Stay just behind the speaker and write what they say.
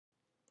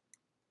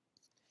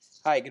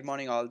Hi, good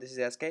morning, all. This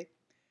is SK.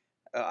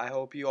 I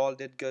hope you all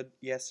did good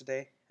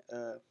yesterday.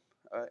 Uh,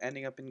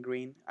 Ending up in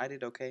green. I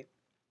did okay.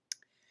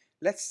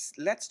 Let's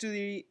do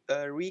the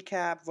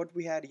recap what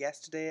we had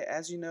yesterday.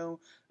 As you know,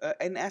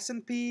 in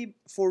S&P,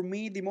 for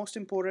me the most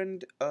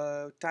important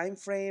time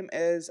frame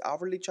is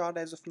hourly chart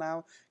as of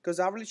now, because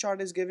hourly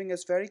chart is giving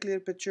us very clear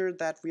picture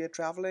that we are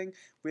traveling,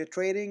 we are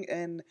trading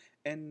in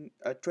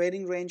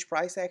trading range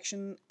price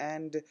action,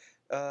 and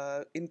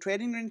in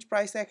trading range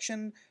price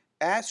action,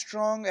 as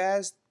strong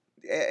as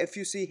if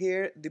you see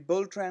here the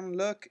bull trend,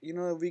 look,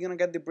 we're gonna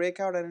get the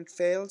breakout and it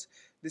fails.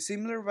 The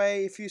similar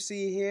way, if you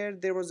see here,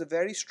 there was a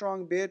very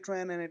strong bear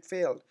trend and it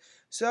failed.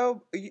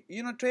 So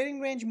trading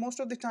range, most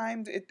of the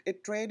times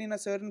it trade in a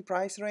certain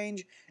price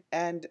range,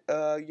 and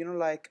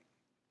mm,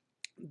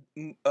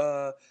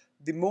 uh,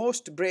 the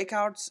most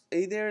breakouts,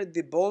 either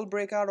the bull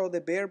breakout or the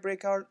bear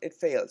breakout, it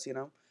fails.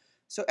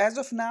 So as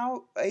of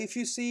now, if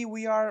you see,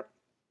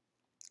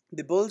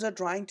 the bulls are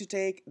trying to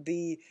take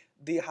the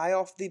high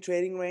of the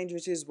trading range,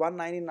 which is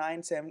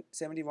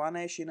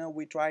 199.71 ish.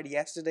 We tried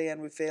yesterday and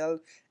we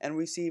failed, and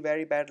we see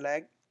very bad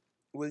lag.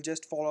 We'll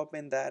just follow up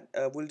in that.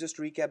 We'll just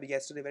recap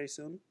yesterday very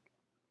soon.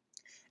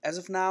 As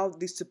of now,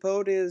 the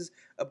support is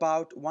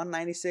about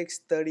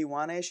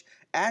 196.31 ish.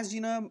 As you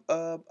know,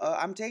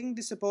 I'm taking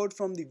the support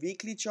from the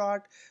weekly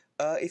chart.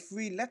 If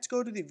we let's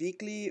go to the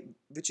weekly,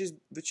 which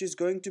is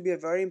going to be a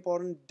very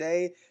important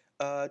day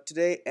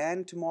today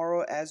and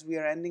tomorrow, as we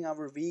are ending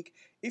our week.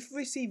 If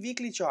we see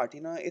weekly chart,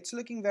 it's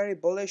looking very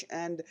bullish,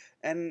 and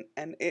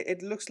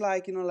it looks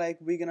like, like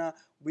we're gonna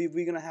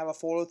have a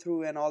follow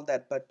through and all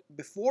that. But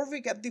before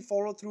we get the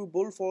follow through,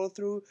 bull follow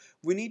through,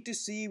 we need to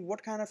see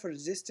what kind of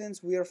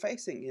resistance we are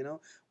facing.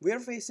 We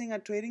are facing a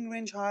trading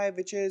range high,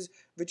 which is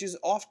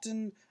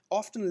often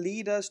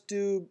lead us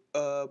to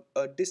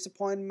a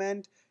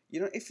disappointment.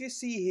 If you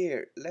see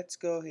here, let's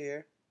go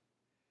here,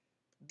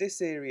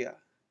 this area,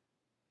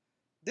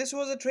 this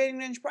was a trading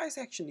range price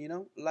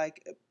action.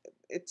 Like,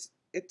 it's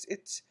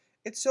it's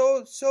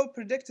so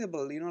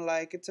predictable.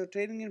 Like, it's a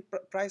trading in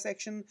price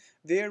action,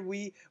 where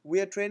we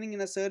are trading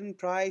in a certain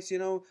price.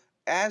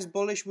 As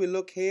bullish we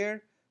look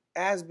here,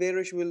 as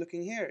bearish we're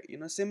looking here.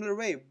 Similar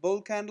way,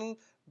 bull candle,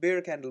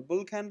 bear candle,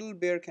 bull candle,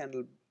 bear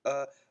candle,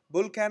 uh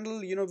bull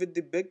candle, with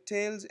the big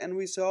tails, and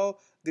we saw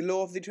the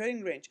low of the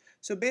trading range.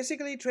 So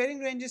basically, trading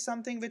range is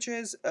something which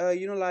is,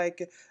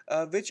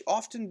 which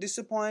often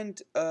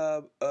disappoint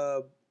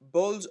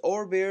bulls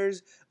or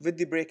bears with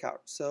the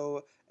breakout.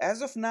 So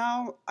as of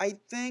now, I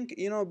think,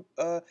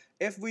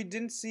 if we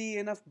didn't see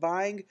enough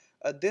buying,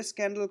 this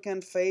candle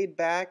can fade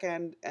back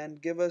and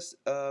give us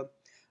what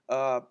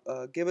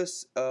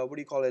do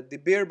you call it, the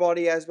bear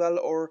body as well,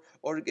 or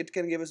it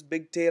can give us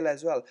big tail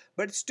as well.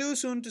 But it's too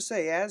soon to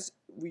say. As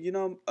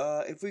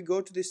if we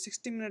go to the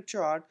 60-minute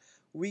chart,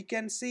 we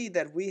can see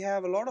that we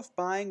have a lot of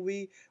buying.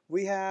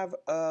 We have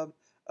uh,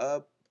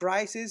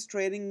 prices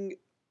trading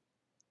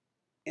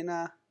in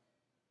a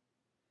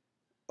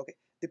okay,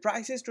 the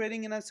price is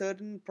trading in a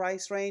certain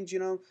price range.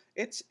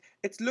 It's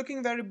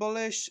looking very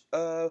bullish.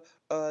 The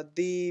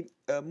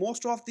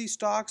Most of these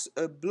stocks,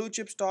 blue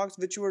chip stocks,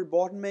 which were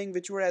bottoming,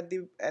 which were at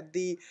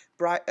the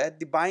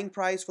buying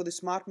price for the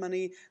smart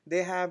money,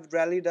 they have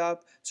rallied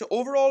up. So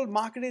overall,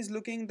 market is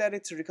looking that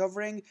it's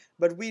recovering,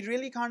 but we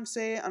really can't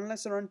say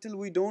unless or until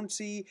we don't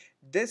see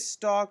this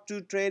stock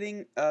to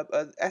trading,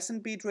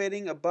 S&P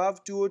trading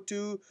above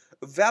 202,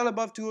 well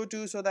above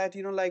 202, so that,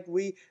 like,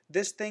 we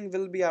this thing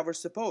will be our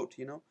support.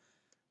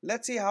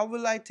 Let's see, how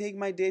will I take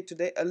my day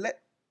today.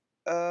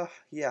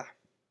 Yeah,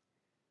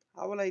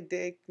 how will I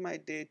take my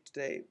day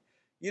today?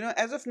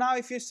 As of now,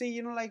 if you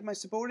see, like, my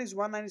support is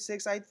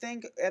 196. I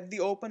think at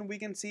the open we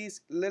can see a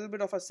little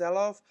bit of a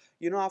sell-off.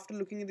 After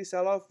looking at the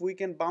sell-off, we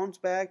can bounce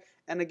back,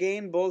 and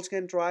again bulls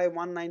can try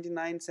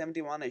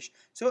 199.71 ish.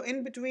 So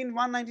in between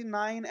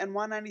 199 and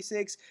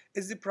 196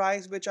 is the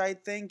price, which I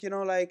think,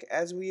 like,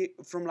 as we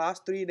from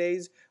last 3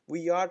 days,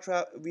 we are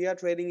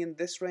trading in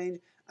this range.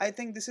 I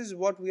think this is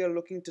what we are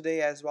looking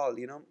today as well.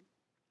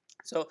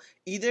 So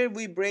either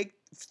we break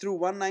through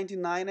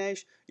 199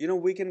 ish,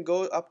 we can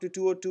go up to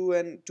 202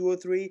 and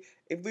 203.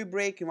 If we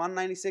break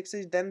 196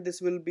 ish, then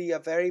this will be a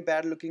very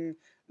bad looking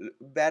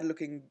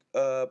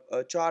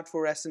chart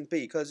for S&P,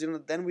 because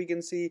then we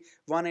can see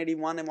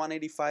 181 and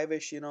 185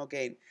 ish,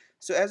 gain.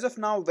 So as of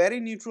now,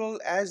 very neutral,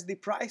 as the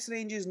price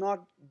range is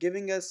not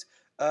giving us,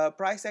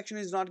 price action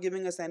is not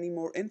giving us any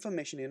more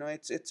information.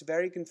 It's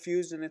very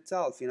confused in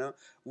itself.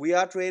 We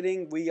are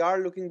trading, we are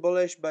looking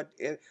bullish, but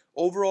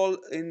overall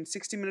in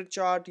 60-minute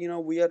chart,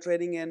 we are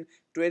trading in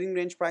trading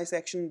range price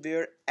action,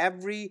 where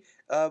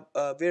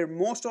where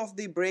most of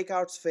the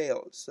breakouts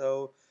fail.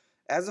 So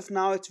as of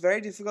now, it's very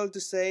difficult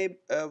to say,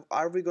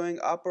 are we going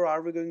up or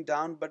are we going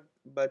down.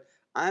 But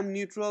I'm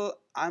neutral.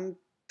 I'm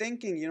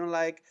thinking,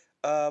 like,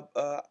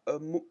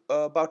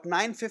 about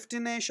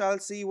 9:15 ish, I'll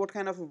see what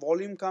kind of a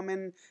volume come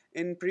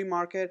in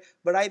pre-market.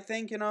 But I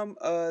think,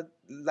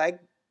 like,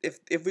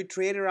 if we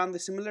trade around the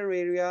similar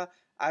area,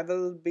 I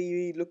will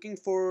be looking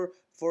for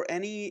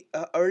any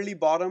early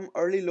bottom,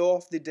 early low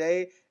of the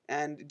day,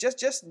 And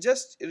just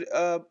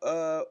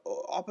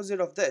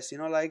opposite of this,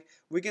 like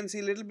we can see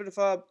a little bit of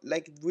a,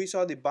 like we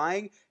saw the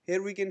buying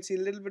here, we can see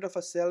a little bit of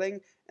a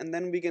selling, and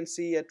then we can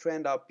see a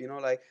trend up,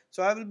 like.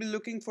 So I will be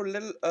looking for a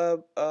little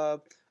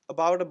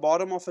about a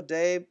bottom of a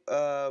day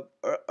a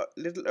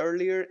little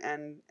earlier,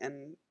 and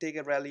take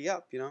a rally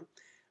up.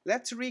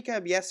 Let's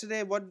recap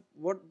yesterday.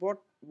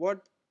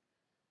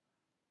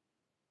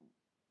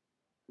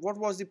 What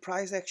was the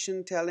price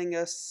action telling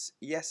us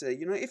yesterday?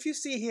 If you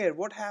see here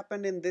what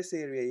happened in this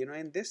area,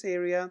 in this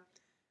area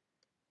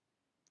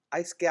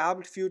I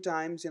scalped few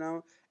times.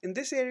 In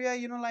this area,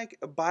 like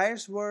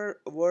buyers were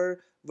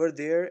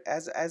there,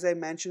 as I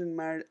mentioned in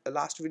my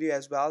last video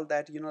as well,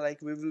 that like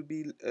we will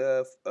be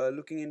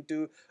looking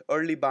into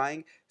early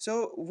buying.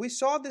 So we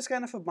saw this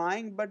kind of a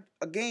buying, but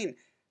again,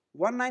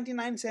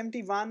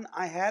 199.71,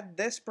 I had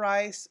this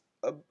price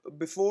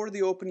before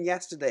the open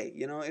yesterday.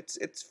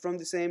 It's from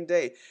the same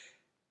day.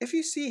 If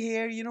you see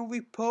here,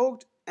 we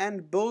poked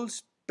and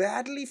bulls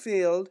badly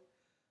failed.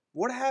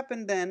 What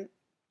happened then?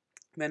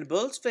 When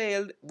bulls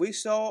failed, we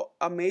saw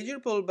a major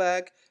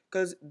pullback,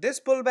 because this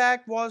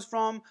pullback was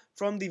from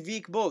the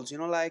weak bulls.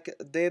 Like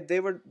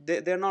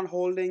they're not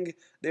holding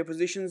their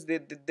positions.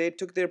 They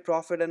took their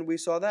profit, and we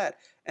saw that.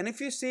 And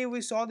if you see,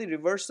 we saw the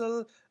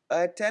reversal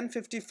at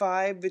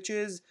 10:55, which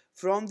is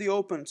from the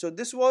open. So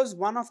this was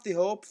one of the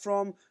hope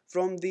from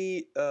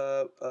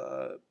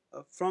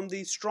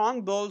the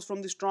strong bulls,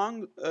 from the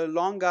strong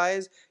long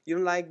guys,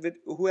 like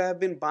who have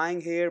been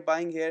buying here,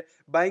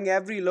 buying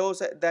every low,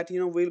 that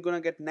we're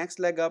gonna get next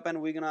leg up,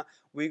 and we're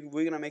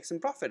gonna make some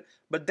profit.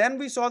 But then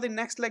we saw the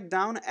next leg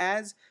down,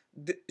 as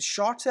the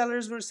short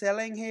sellers were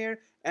selling here,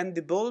 and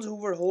the bulls who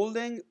were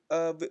holding,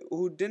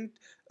 who didn't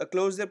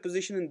close their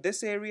position in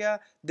this area,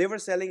 they were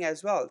selling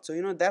as well.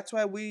 So that's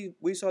why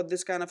we saw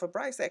this kind of a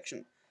price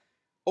action.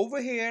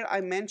 Over here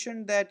I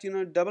mentioned that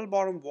double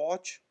bottom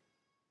watch.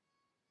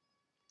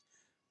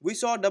 We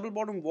saw double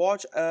bottom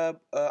watch.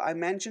 I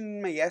mentioned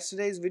in my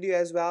yesterday's video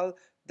as well,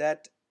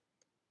 that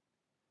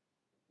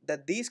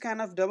these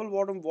kind of double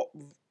bottom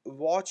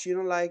watch,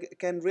 like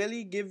can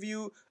really give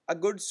you a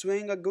good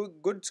swing, a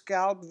good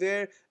scalp,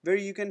 where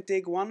you can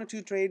take 1 or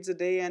 2 trades a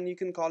day, and you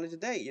can call it a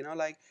day.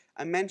 Like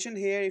I mentioned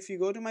here, if you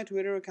go to my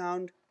Twitter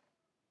account,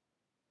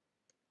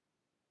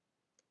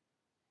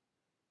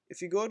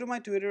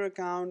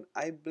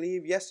 I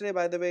believe yesterday,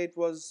 by the way, it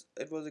was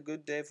a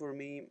good day for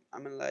me. I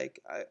mean,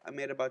 like I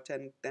made about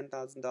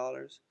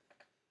 $10,000.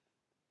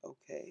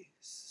 Okay,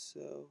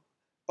 so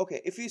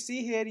okay, if you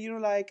see here,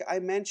 like I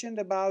mentioned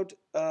about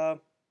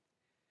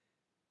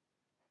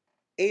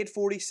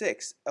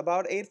 8:46.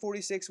 About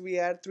 8:46, we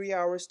add 3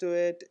 hours to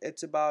it.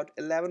 It's about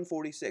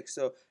 11:46.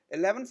 So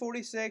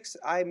 11:46,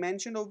 I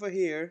mentioned over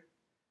here.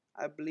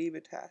 I believe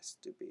it has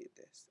to be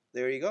this.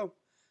 There you go.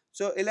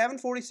 So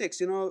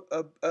 11:46.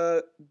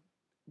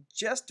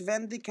 Just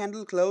when the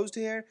candle closed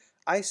here,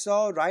 I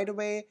saw right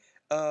away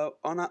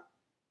on a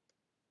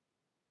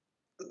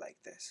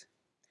like this.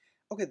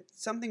 Okay,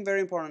 something very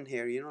important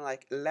here,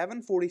 like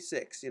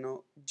 11:46,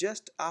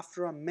 just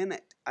after a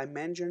minute, I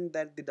mentioned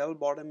that the double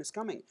bottom is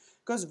coming.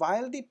 Because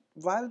while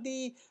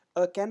the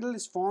candle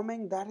is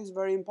forming, that is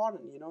very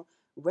important.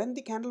 When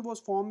the candle was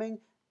forming,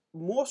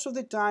 most of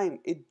the time,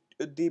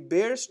 the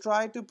bears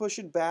tried to push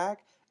it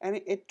back,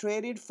 and it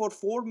traded for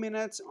 4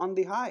 minutes on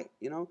the high.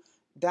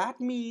 That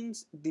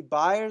means the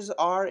buyers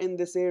are in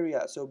this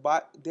area. So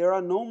there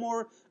are no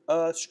more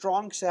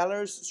strong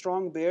sellers,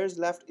 strong bears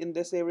left in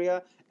this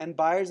area, and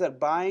buyers are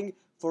buying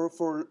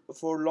for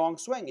long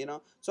swing.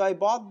 So I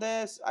bought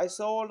this, I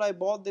sold, I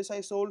bought this,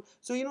 I sold.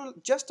 So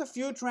just a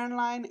few trend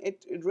line,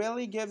 it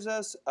really gives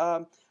us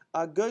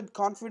a good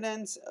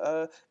confidence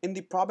in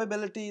the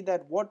probability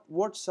that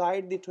what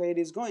side the trade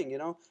is going.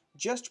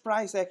 Just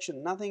price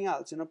action, nothing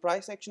else.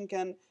 Price action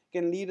can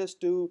lead us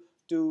to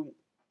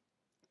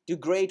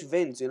great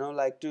wins,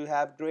 like to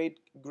have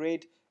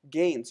great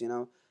gains.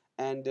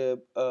 And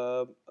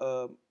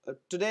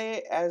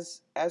today,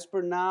 as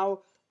per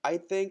now, I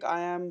think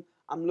I'm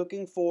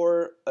looking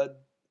for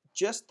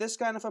just this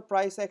kind of a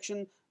price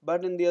action,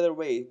 but in the other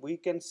way. We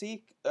can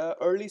see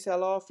early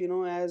sell off,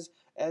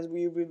 as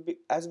we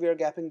are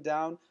gapping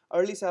down,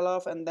 early sell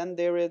off, and then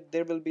there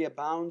will be a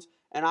bounce,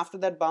 and after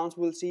that bounce,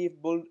 we'll see if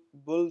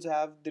bulls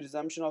have the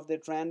resumption of their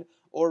trend,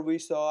 or we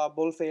saw a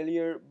bull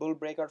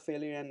breakout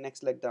failure, and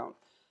next leg down.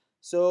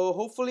 So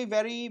hopefully,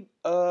 very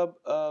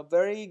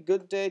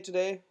good day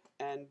today,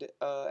 and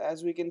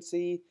as we can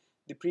see,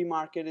 the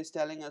pre-market is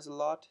telling us a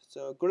lot.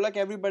 So good luck,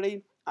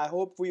 everybody. I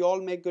hope we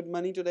all make good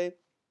money today.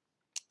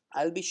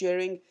 I'll be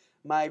sharing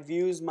my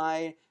views,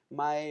 my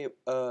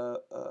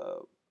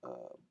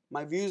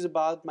views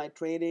about my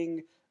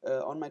trading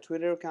on my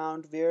Twitter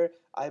account, where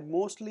I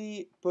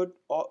mostly put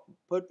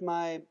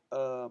my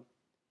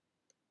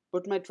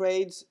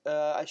trades.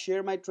 I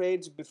share my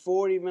trades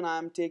before even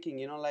I'm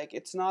taking. Like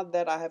it's not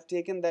that I have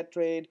taken that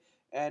trade,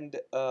 and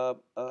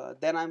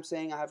then I'm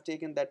saying I have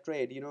taken that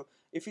trade.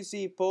 If you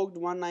see poked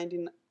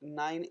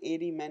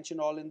 199.80 mentioned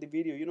all in the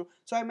video.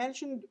 So I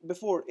mentioned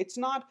before, it's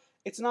not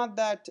it's not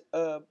that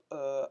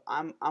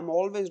I'm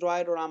always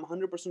right or I'm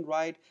 100%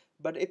 right,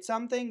 but it's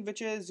something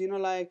which is,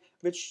 like,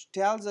 which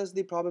tells us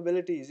the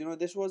probabilities.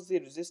 This was the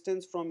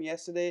resistance from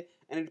yesterday,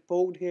 and it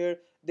poked here.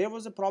 There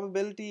was a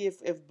probability,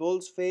 if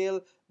bulls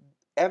fail,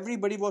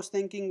 everybody was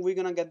thinking we're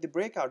gonna get the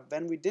breakout.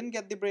 When we didn't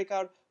get the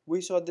breakout,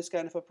 we saw this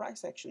kind of a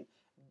price action.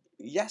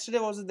 Yesterday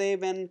was the day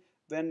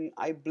when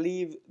I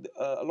believe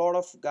a lot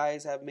of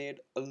guys have made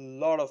a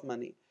lot of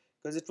money,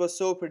 because it was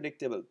so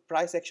predictable.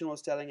 Price action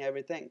was telling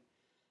everything.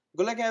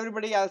 Good luck,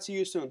 everybody. I'll see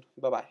you soon.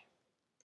 Bye bye.